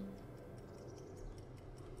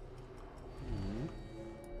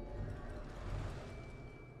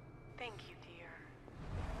 Thank you, dear.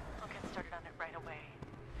 I'll get started on it right away.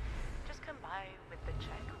 Just come by with the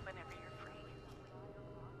check whenever you're free.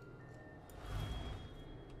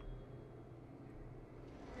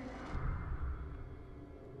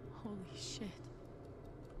 Holy shit.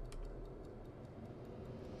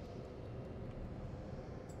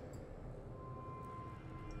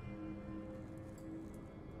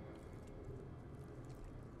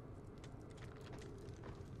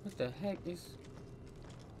 What the heck is...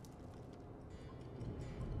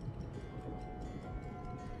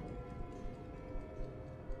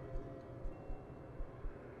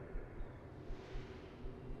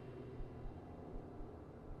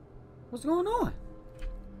 What's going on?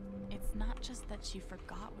 It's not just that she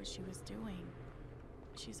forgot what she was doing.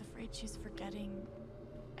 She's afraid she's forgetting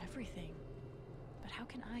everything. But how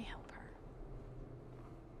can I help her?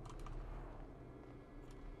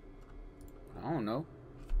 I don't know.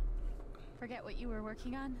 Forget what you were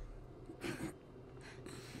working on? You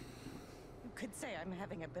could say I'm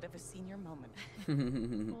having a bit of a senior moment.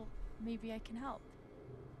 Well, maybe I can help.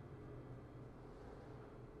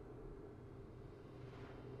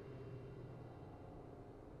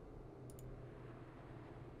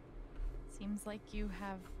 Seems like you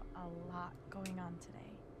have a lot going on today.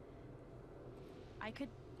 I could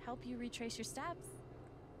help you retrace your steps.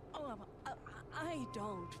 Oh, I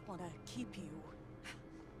don't want to keep you.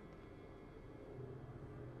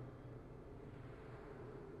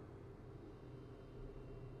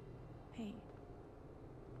 Hey,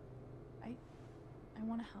 I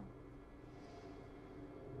want to help.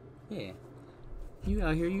 Yeah. You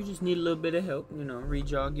out here, you just need a little bit of help, you know,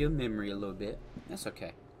 re-jog your memory a little bit. That's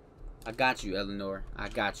okay. I got you, Eleanor. I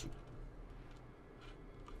got you.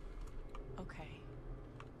 Okay.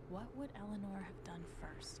 What would Eleanor have done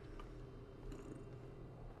first?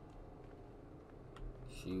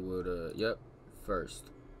 She would yep, first.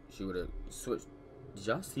 She would have switched. Did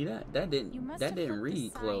y'all see that? That didn't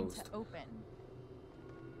read closed. To open.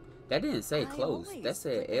 That didn't say I closed. always That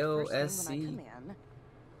said click it first LSC. thing when I come in,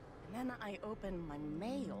 and then I open my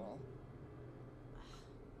mail.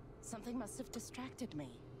 Something must have distracted me.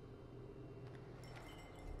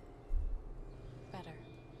 Better.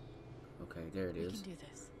 Okay, there it We is. can do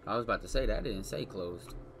this. I was about to say that didn't say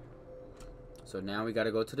closed. So now we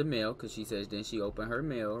gotta go to the mail because she says then she opened her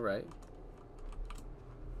mail, right?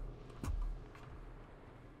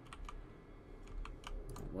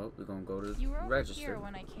 Well, we're gonna go to You were over register. here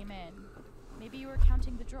when I came in. Maybe you were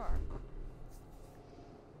counting the drawer.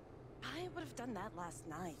 I would have done that last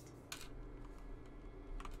night.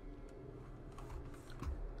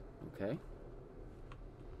 Okay.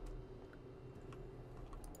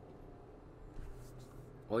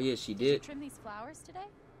 Oh yeah, she Did you did. trim these flowers today?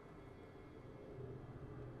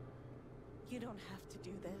 You don't have to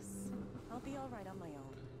do this. I'll be all right on my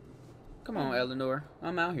own. Come on, Eleanor.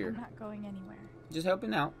 I'm out here. I'm not going anywhere. Just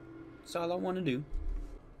helping out. That's all I want to do.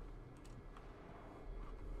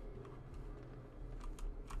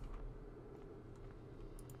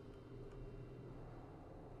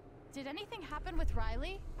 Did anything happen with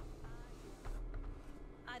Riley?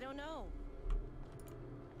 I don't know.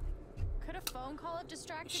 Could a phone call have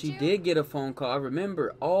distracted She you? did get a phone call. I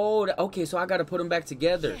remember. Oh, okay. So I got to put them back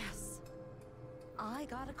together. Yes. I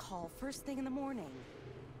got a call first thing in the morning.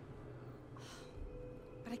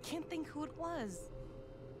 But I can't think who it was.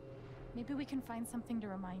 Maybe we can find something to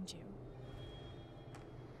remind you.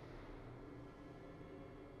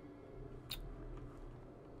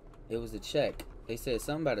 It was a check. They said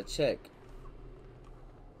something about a check.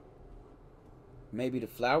 Maybe the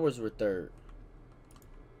flowers were third.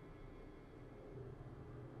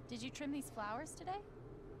 Did you trim these flowers today?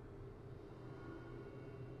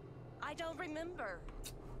 I don't remember.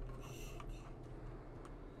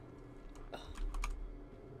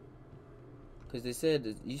 Because they said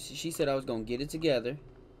that she said I was going to get it together.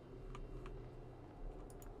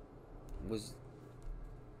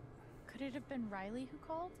 Could it have been Riley who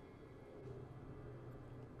called?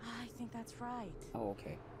 I think that's right. Oh,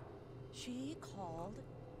 okay. She called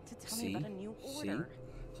to tell See? me about a new order.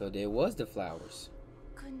 So there was the flowers.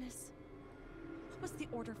 Goodness. What was the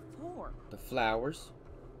order for? The flowers.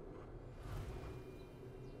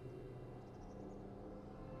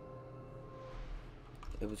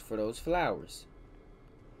 It was for those flowers.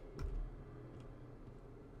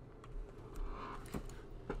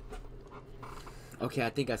 Okay, I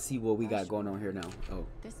think I see what we got going on here now. Oh,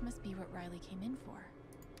 This must be what Riley came in for.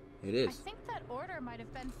 it I is. think that order might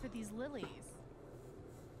have been for these lilies.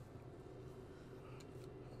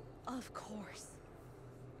 Of course.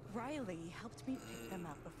 Riley helped me pick them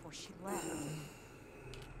up before she left.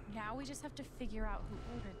 Now we just have to figure out who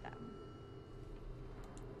ordered them.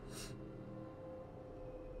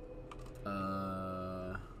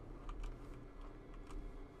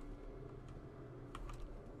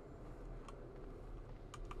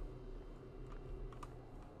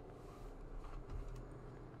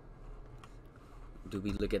 Do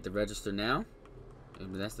we look at the register now?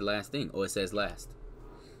 That's the last thing. Oh, it says last.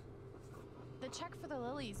 The check for the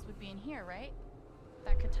lilies would be in here, right?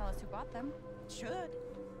 That could tell us who bought them. Should.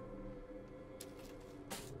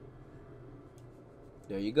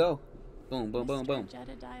 There you go. Boom, boom, boom, boom.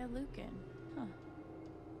 Jedediah Lucan. Huh.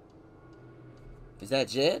 Is that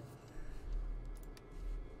Jed?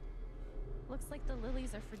 Looks like the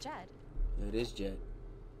lilies are for Jed. It is Jed.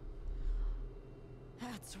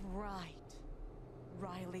 That's right.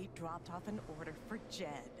 Riley dropped off an order for Jed.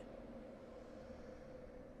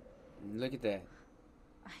 Look at that.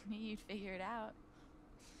 I knew you'd figure it out.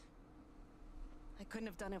 I couldn't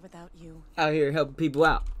have done it without you. Out here helping people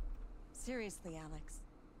out. Seriously, Alex.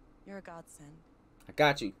 You're a godsend. I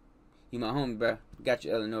got you. You my homie, bro. Got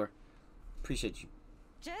you, Eleanor. Appreciate you.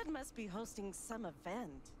 Jed must be hosting some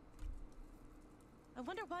event. I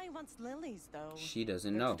wonder why he wants lilies, though. She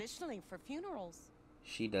doesn't They're know. traditionally for funerals.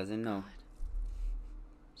 She doesn't know.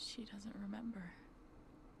 She doesn't remember.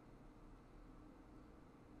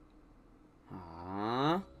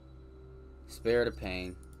 Aww. Spare the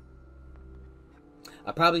pain.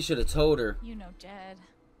 I probably should have told her. You know Jed.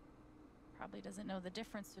 Probably doesn't know the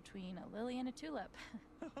difference between a lily and a tulip.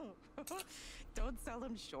 Don't sell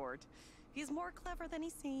him short. He's more clever than he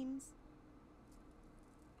seems.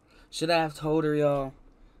 Should I have told her, y'all?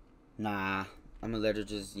 Nah. I'm gonna let her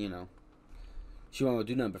just, you know. She won't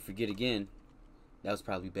do nothing but forget again. That was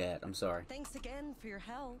probably bad. I'm sorry. Thanks again for your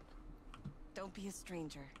help. Don't be a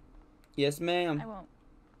stranger. Yes, ma'am. I won't.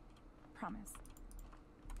 Promise.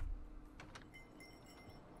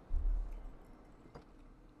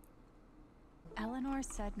 Eleanor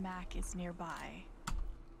said Mac is nearby.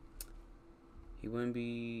 He wouldn't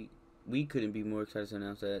be. We couldn't be more excited to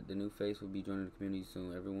announce that the new face will be joining the community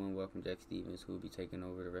soon. Everyone, welcome Jack Stevens, who will be taking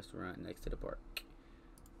over the restaurant next to the park.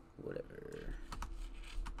 Whatever.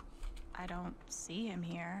 I don't see him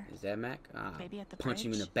here. Is that Mac? Ah, Maybe at the punch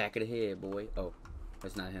him in the bridge? back of the head, boy. Oh,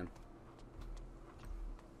 that's not him.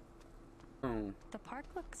 Oh. The park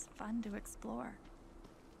looks fun to explore.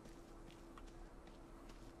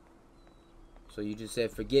 So you just said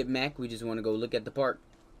forget Mac. We just want to go look at the park.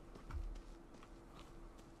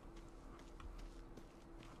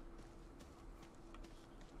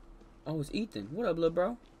 Oh, it's Ethan. What up, little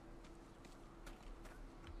bro?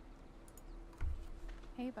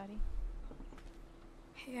 Hey, buddy.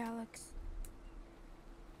 Hey, Alex.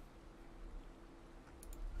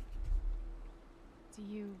 Do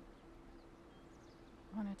you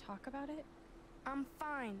want to talk about it? I'm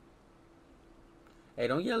fine. Hey,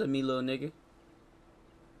 don't yell at me, little nigga.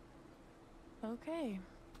 Okay.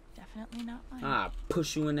 Definitely not mine. Ah,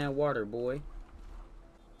 push you in that water, boy.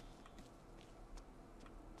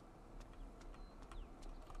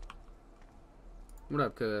 What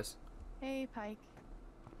up, cuz? Hey, Pike.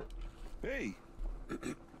 Hey.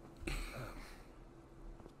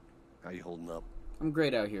 How you holding up? I'm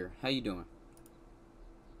great out here. How you doing?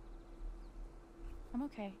 I'm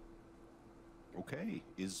okay. Okay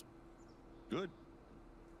is good,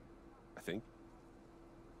 I think.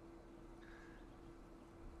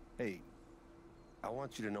 Hey, I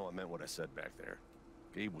want you to know I meant what I said back there.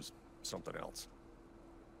 Gabe was something else.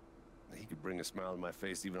 He could bring a smile to my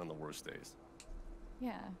face even on the worst days.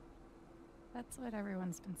 Yeah. That's what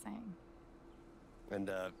everyone's been saying. And,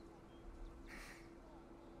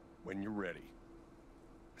 when you're ready,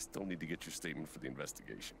 I still need to get your statement for the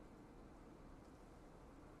investigation.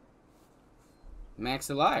 Mac's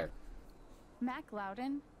a liar. Mac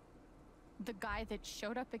Loudon? The guy that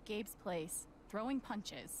showed up at Gabe's place, throwing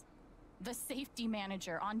punches. The safety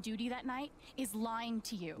manager on duty that night is lying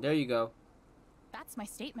to you. There you go. That's my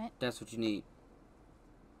statement. That's what you need.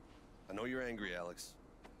 I know you're angry, Alex,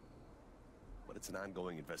 but it's an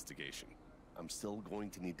ongoing investigation. I'm still going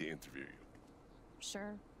to need to interview you.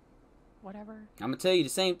 Sure. Whatever. I'm gonna tell you the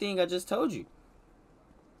same thing I just told you.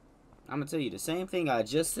 I'm gonna tell you the same thing I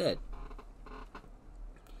just said.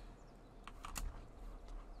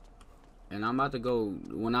 And I'm about to go,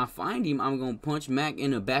 when I find him, I'm gonna punch Mac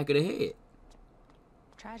in the back of the head.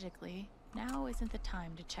 Tragically, now isn't the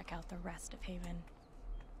time to check out the rest of Haven.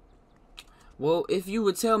 Well, if you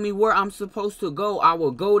would tell me where I'm supposed to go, I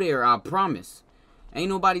will go there, I promise. Ain't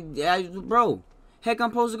nobody, bro. Heck,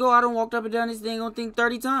 I'm supposed to go. I done walked up and down this thing on thing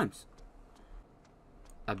 30 times.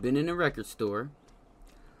 I've been in a record store.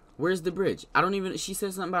 Where's the bridge? I don't even, she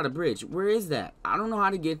said something about a bridge. Where is that? I don't know how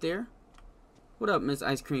to get there. What up, Miss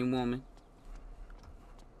Ice Cream Woman?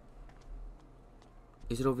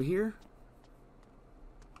 Is it over here?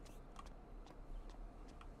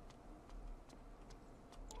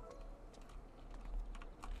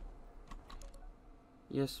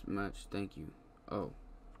 Yes, much. Thank you. Oh.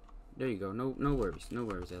 There you go. No worries. No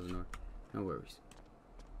worries, Eleanor. No worries.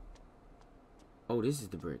 Oh, this is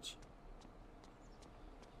the bridge.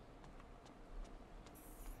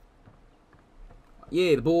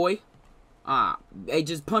 Yeah, boy. Ah, hey,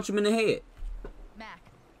 just punch him in the head. Mac,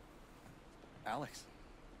 Alex.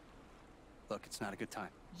 Look, it's not a good time.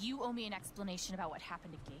 you owe me an explanation about what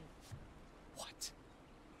happened to Gabe. What?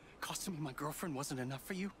 Costing me my girlfriend wasn't enough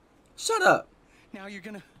for you? Shut up. Now you're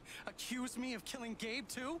gonna accuse me of killing Gabe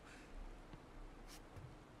too?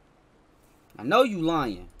 I know you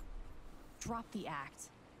lying. Drop the act.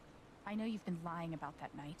 I know you've been lying about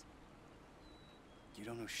that night. You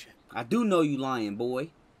don't know shit. I do know you lying, boy.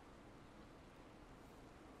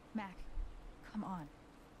 Mac, come on.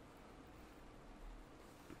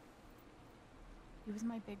 He was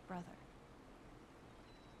my big brother.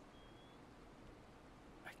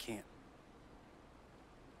 I can't.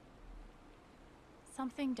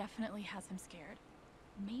 Something definitely has him scared.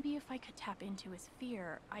 Maybe if I could tap into his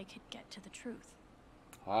fear, I could get to the truth.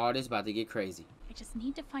 Oh, this about to get crazy. I just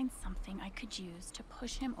need to find something I could use to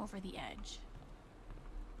push him over the edge.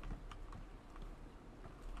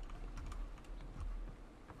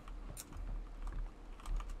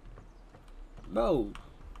 Bro,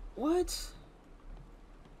 what?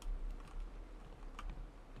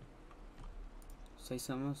 Say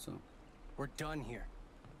something else. So. We're done here.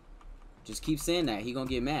 Just keep saying that. He gonna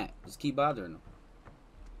get mad. Just keep bothering him.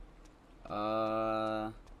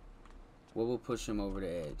 What will push him over the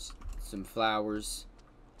edge? Some flowers.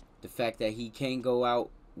 The fact that he can't go out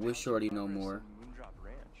with Shorty no more. Moondrop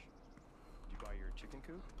Ranch. Did you buy your chicken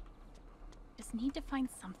coop? Just need to find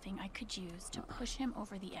something I could use to push him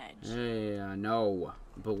over the edge. Yeah, I know.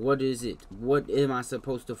 But what is it? What am I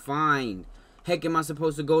supposed to find? Heck, am I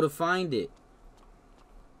supposed to go to find it?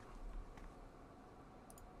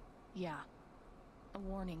 Yeah. A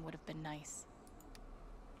warning would have been nice.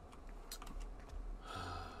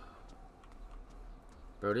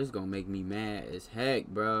 Bro, this gonna make me mad as heck,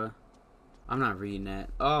 bro. I'm not reading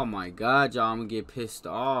that. Oh my god, y'all, I'm gonna get pissed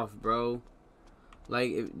off, bro.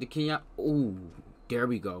 Like, can y'all... Ooh, there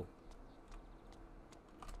we go.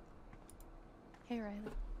 Hey, Riley.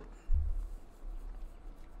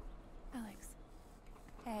 Alex.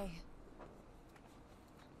 Hey.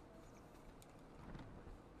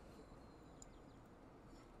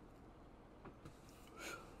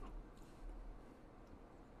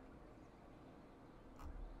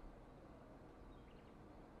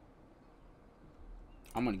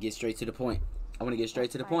 I'm gonna get straight to the point. I want to get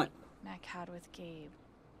straight to the point. Mac had with Gabe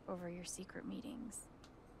over your secret meetings.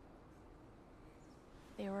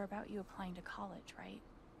 They were about you applying to college, right?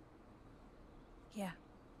 Yeah.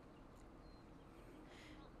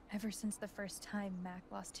 Ever since the first time Mac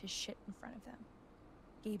lost his shit in front of them,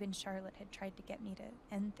 Gabe and Charlotte had tried to get me to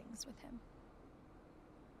end things with him.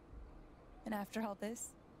 And after all this,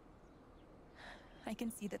 I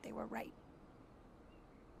can see that they were right.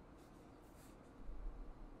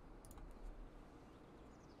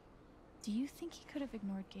 Do you think he could have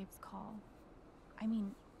ignored Gabe's call? I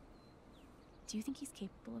mean, do you think he's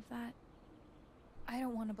capable of that? I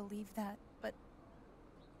don't want to believe that, but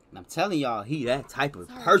I'm telling y'all, he that type of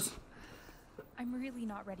sorry. person. I'm really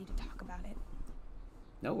not ready to talk about it.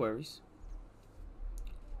 No worries.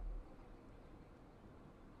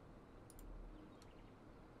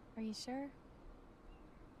 Are you sure?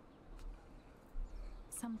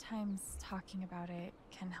 Sometimes talking about it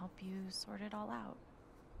can help you sort it all out.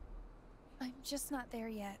 I'm just not there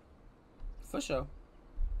yet. For sure.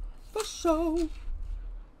 For sure.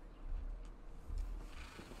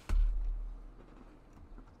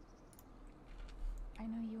 I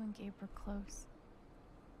know you and Gabe were close.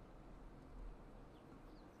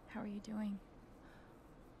 How are you doing?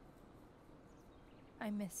 I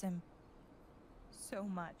miss him so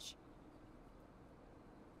much.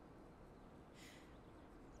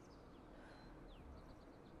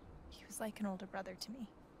 He was like an older brother to me.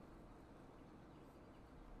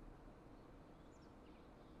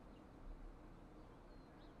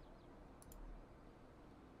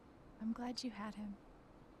 I'm glad you had him.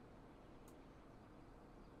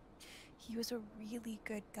 He was a really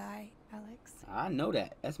good guy, Alex. I know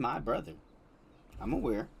that. That's my brother. I'm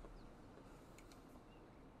aware.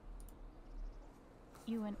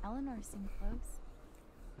 You and Eleanor seem close.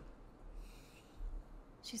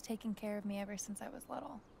 She's taken care of me ever since I was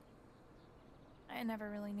little. I never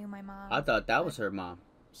really knew my mom. I thought that was her mom.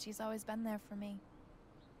 She's always been there for me.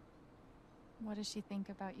 What does she think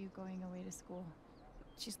about you going away to school?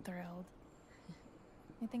 She's thrilled.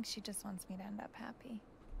 I think she just wants me to end up happy.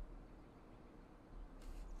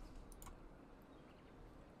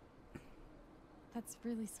 That's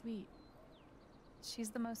really sweet. She's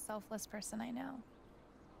the most selfless person I know.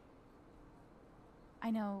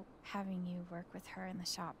 I know having you work with her in the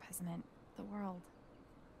shop has meant the world.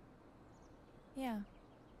 Yeah.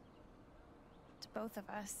 To both of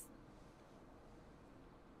us.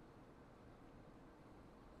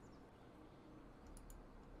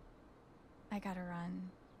 I gotta run.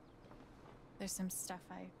 There's some stuff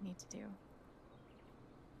I need to do.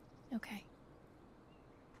 Okay.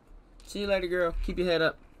 See you later, girl. Keep your head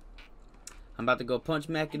up. I'm about to go punch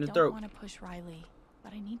Mac in the I throat. don't want to push Riley,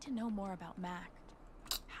 but I need to know more about Mac.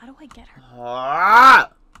 How do I get her?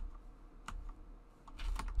 Ah!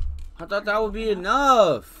 I thought that would be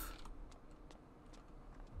enough.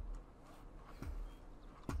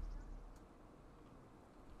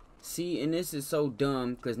 See, and this is so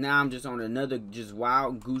dumb because now I'm just on another just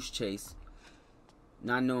wild goose chase,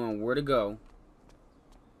 not knowing where to go.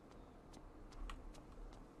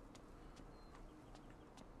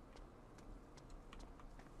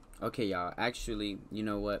 Okay, y'all. Actually, you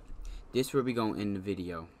know what? This is where we gonna end the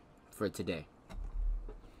video for today.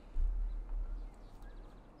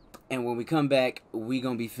 And when we come back, we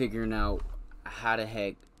gonna be figuring out how the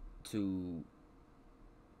heck to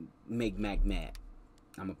make Mac mad.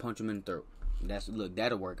 I'm gonna punch him in the throat. Look,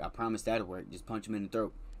 that'll work. I promise that'll work. Just punch him in the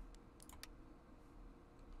throat.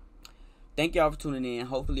 Thank y'all for tuning in.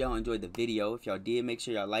 Hopefully y'all enjoyed the video. If y'all did, make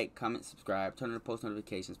sure y'all like, comment, subscribe, turn on the post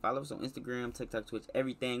notifications. Follow us on Instagram, TikTok, Twitch,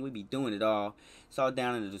 everything. We be doing it all. It's all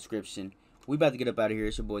down in the description. We about to get up out of here.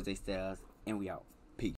 It's your boy Zay Styles, and we out.